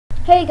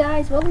Hey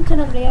guys, welcome to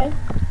another video.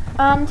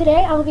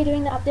 Today I will be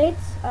doing the updates.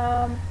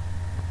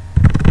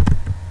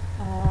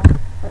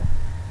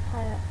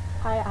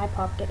 Hi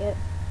iPop, get it?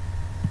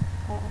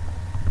 Hi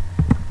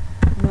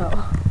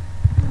iPop.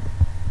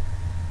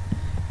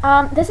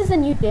 No. This is a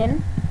new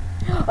bin.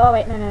 Oh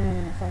wait, no,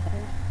 sorry.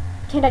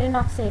 Kid, I did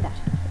not say that.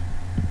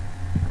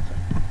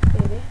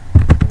 Okay, baby.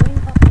 Doing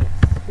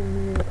updates.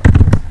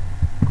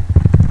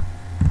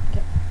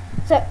 Okay.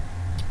 So,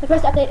 the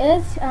first update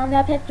is, they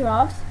have pet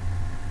giraffes,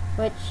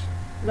 which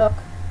look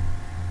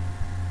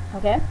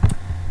okay.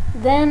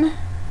 Then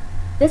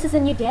this is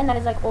a new den that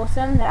is like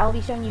awesome that I'll be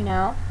showing you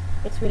now.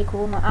 It's really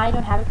cool. I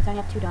don't have it because I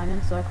only have 2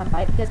 diamonds, so I can't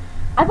buy it because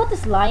I bought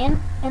this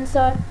lion, and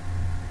so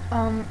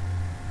I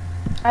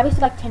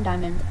wasted like 10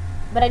 diamonds,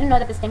 but I didn't know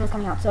that this thing was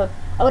coming out, so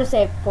I would have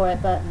saved for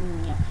it. But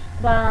yeah,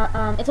 but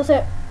it's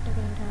also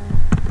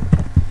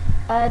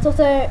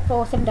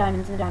for 7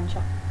 diamonds in the diamond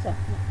shop. So yeah.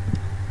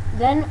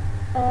 Then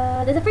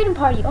there's a freedom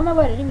party. Oh my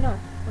word, I didn't even know.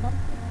 Hold on.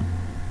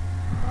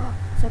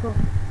 So cool.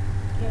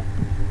 Okay.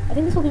 I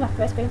think this will be my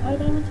first freedom party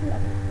that I went to.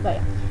 But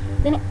yeah.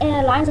 Then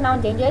lions are now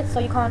endangered, so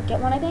you can't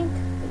get one, I think.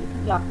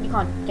 You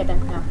can't get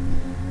them now.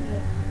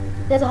 Okay.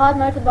 There's a hard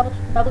mode for the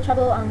Bubble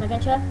Trouble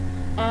adventure,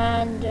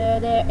 and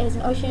there is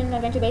an ocean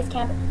adventure base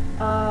camp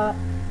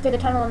through the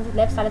tunnel on the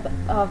left side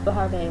of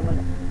Bahar Bay or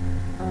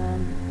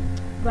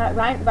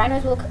whatever.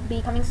 Rhinos will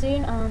be coming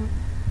soon.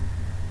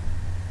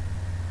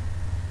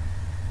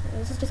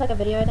 This is just like a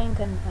video, I think,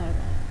 and I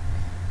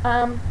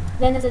don't know.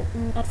 Then there's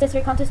an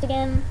accessory contest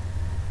again.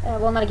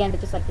 Well, not again, but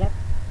just like, yeah.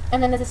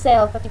 And then there's a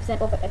sale, 50%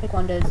 off at Epic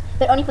Wonders,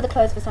 but only for the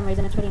clothes for some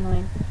reason. It's really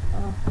annoying.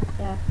 Oh,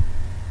 yeah.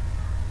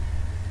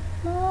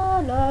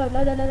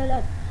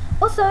 No.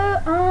 Also,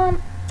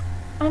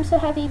 I'm so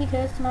happy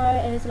because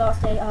tomorrow is the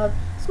last day of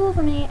school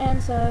for me,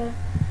 and so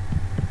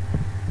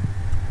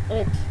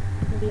it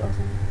will be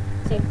awesome.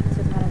 See, this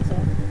is not on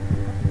sale.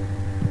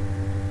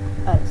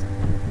 Oh, this.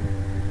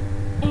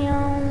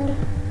 And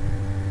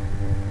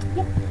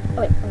yeah.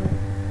 Oh wait.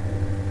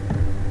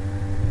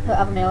 Her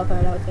other mail,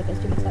 but I would say there's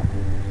 2 weeks left.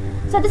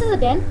 So this is a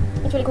den.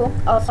 It's really cool.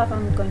 I'll start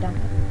from going down.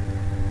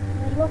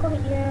 You walk over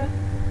here.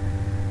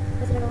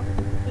 There's a little.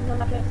 You can go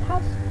back to the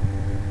house.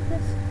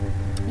 This.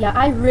 Yeah,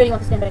 I really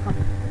want to stand, but I can't.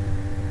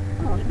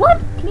 Oh, what?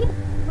 Can you?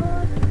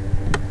 What?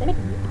 They make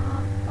me.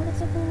 Oh, that's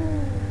so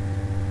cool.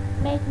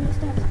 Make new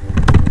steps.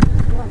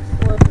 Once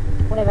or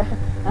whatever.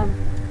 Yeah.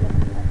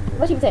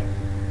 What should you say?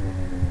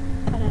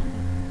 I don't know.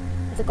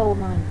 It's a gold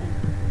mine thing.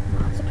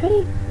 Oh, it's so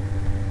pretty.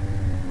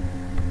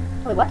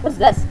 Oh, wait, what? What's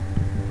this?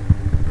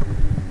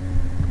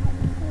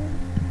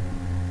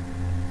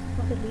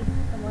 What did leave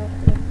somewhere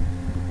here?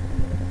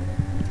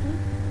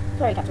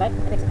 Sorry, catch light. I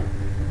think so.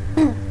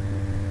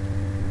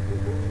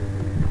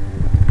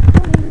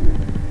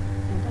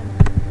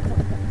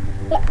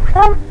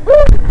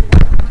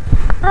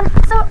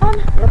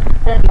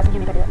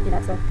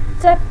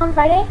 So on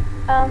Friday,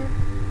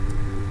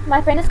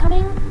 my friend is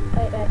coming.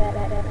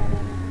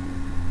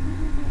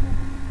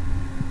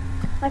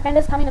 My friend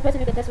is coming, the person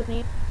who did this with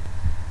me.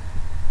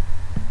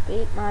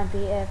 Beat my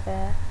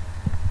BFF.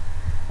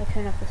 I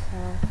turn up the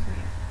sound.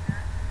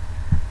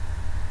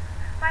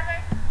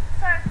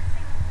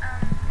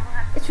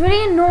 It's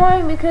really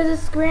annoying because the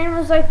screen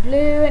was like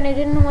blue and I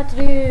didn't know what to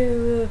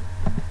do.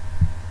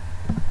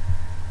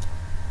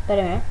 But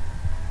anyway.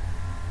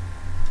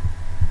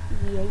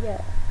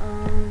 Yeah.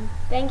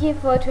 Thank you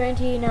for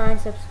 29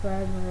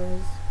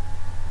 subscribers.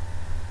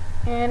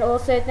 And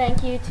also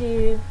thank you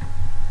to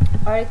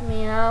Arctic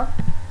Meow.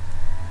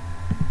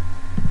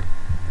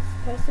 This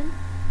person.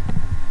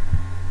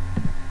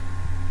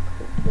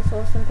 This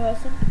awesome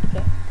person.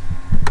 Okay.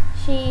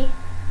 She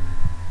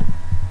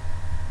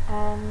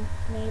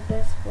made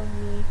this for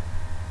me.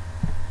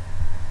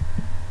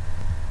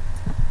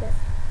 This.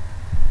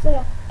 So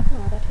yeah.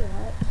 Oh, that's really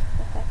nice.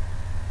 Okay.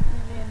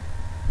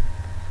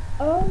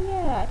 Oh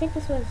yeah, I think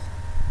this was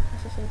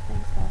necessary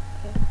thing stuff.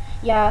 Okay.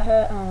 Yeah,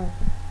 her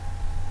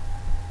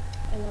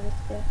I love it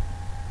there.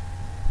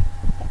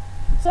 Okay.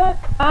 So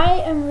I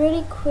am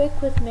really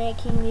quick with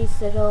making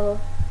these little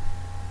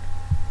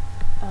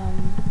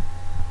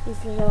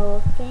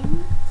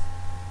things.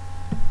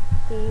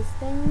 These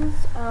things.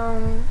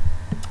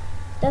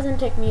 Doesn't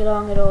take me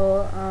long at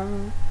all.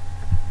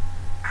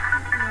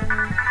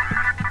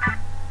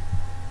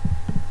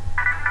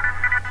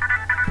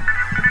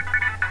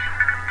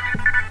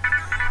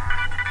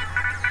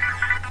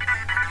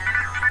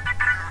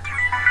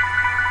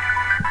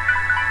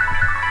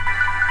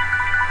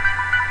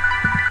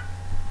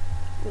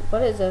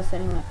 What is this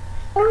anyway?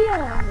 Oh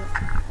yeah.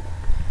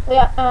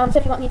 So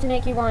if you want me to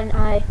make you one,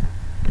 yeah.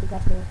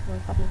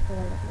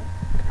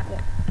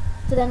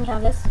 So then you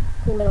have this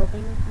cool little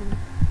thing.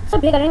 It's so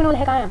big, I don't even know where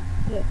the heck I am.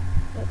 Yeah.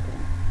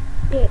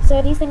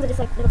 So these things are just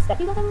like little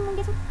steppy little things, I'm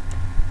guessing.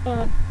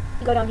 And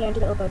you go down here into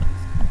the little boat.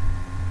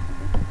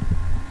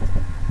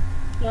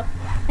 Yep.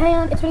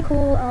 And it's really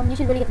cool. You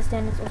should really get this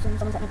den. It's awesome.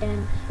 Someone's at my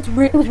den.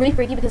 It was really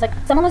freaky because like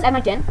someone was at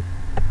my den.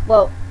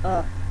 Well,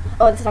 oh,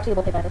 this is actually a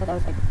wallpaper. I thought that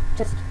was like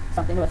just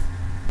something with.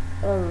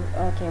 Oh,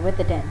 okay, with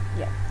the den.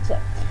 Yeah. So,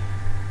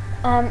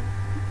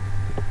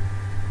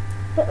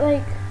 But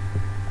like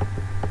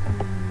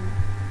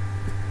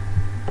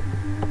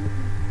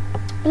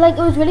it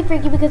was really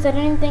freaky because I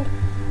didn't even think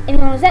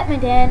anyone was at my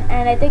den,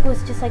 and I think it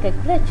was just like a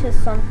glitch or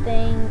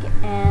something,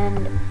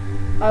 and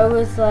I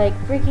was like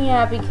freaking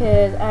out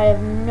because I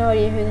have no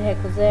idea who the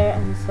heck was there,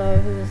 and so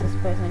who was this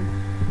person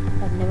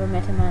I've never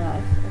met in my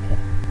life. Okay.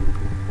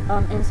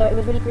 And so it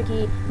was really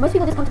freaky. Most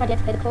people just come to my den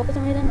to play the claw for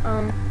some reason.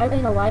 I don't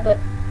really know why, but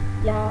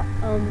yeah,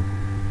 oh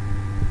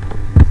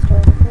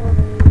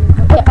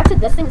yeah, actually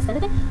this thing, the center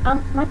thing,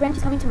 my branch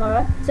is coming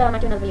tomorrow, so I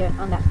might do another video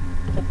on that.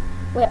 Okay.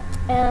 Well yeah,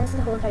 and this is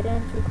the whole entire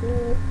den, it's really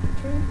cool.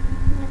 True.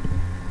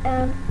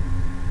 And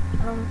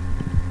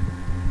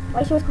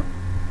why is she always cool?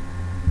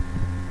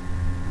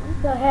 What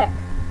the heck?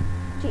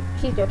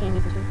 She's joking,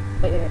 isn't she?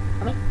 Wait,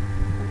 how many?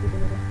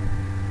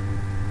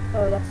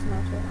 Oh, that's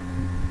not true.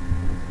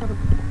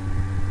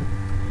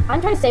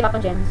 I'm trying to save up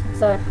on gems,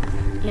 so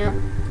yeah.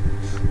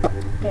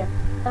 Okay.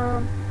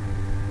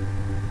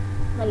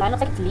 My line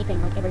looks like it's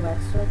leaping like everywhere.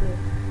 It's so weird.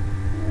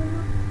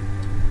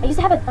 I used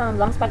to have a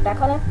long spike back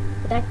collar,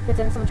 but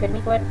then someone traded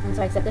me for it, and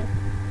so I accepted.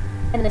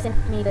 And then they sent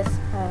me this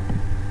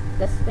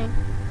this thing.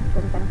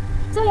 Wasn't fun.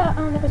 So yeah,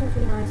 that person was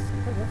really nice.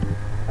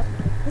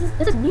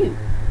 This is new.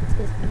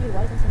 This is new.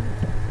 Why is this so new?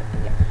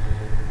 Yeah.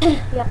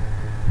 Yeah.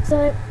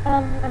 So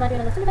I might do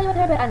another video with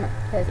her, but I don't know.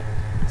 Cause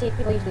see,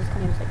 people usually just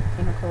come in and just like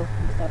say my call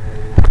and stuff.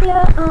 But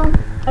yeah. I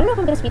don't know if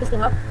I'm gonna speed this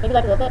thing up. Maybe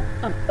like a little bit.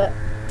 But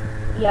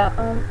yeah.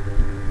 What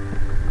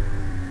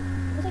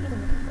was I even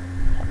looking for?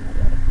 I have no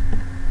idea.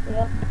 So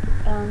yeah.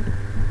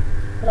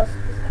 What else?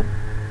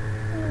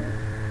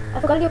 I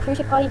forgot to do a cruise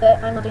ship party,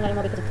 but I'm not doing that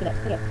anymore because it's too late.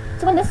 Okay.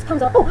 So when this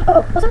comes up, also, you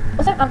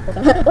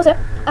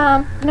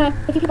know,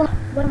 if you people,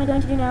 what am I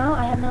going to do now?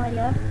 I have no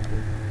idea.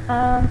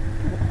 I'm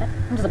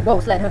just like, whoa,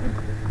 sled. I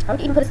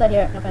would even put a sled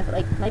here. No offense, but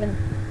like, not even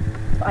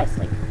for ice,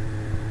 like,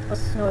 or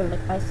snow,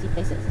 like icy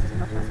places. This is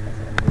not nice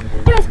places.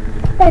 Anyways,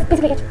 that is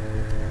basically it.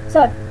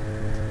 So,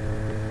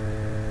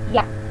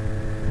 yeah,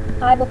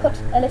 I will put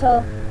a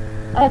little.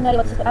 I have no idea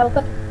what this is, but I will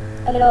put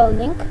a little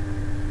link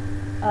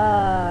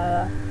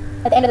at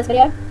the end of this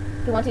video.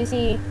 If you want to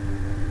see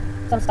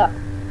some stuff,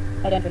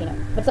 I don't really know,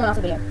 but someone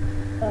else's video.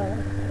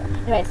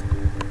 Anyways,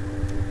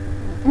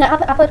 no,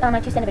 I'll put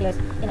my 2 Slender videos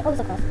in it. Oh, this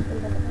is class.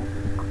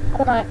 I'll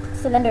put my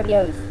Slender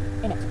videos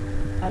in it.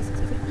 I see.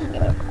 Okay,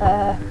 whatever.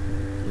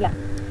 Yeah.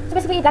 So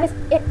basically, that is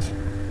it.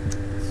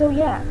 So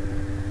yeah,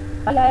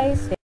 bye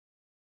guys.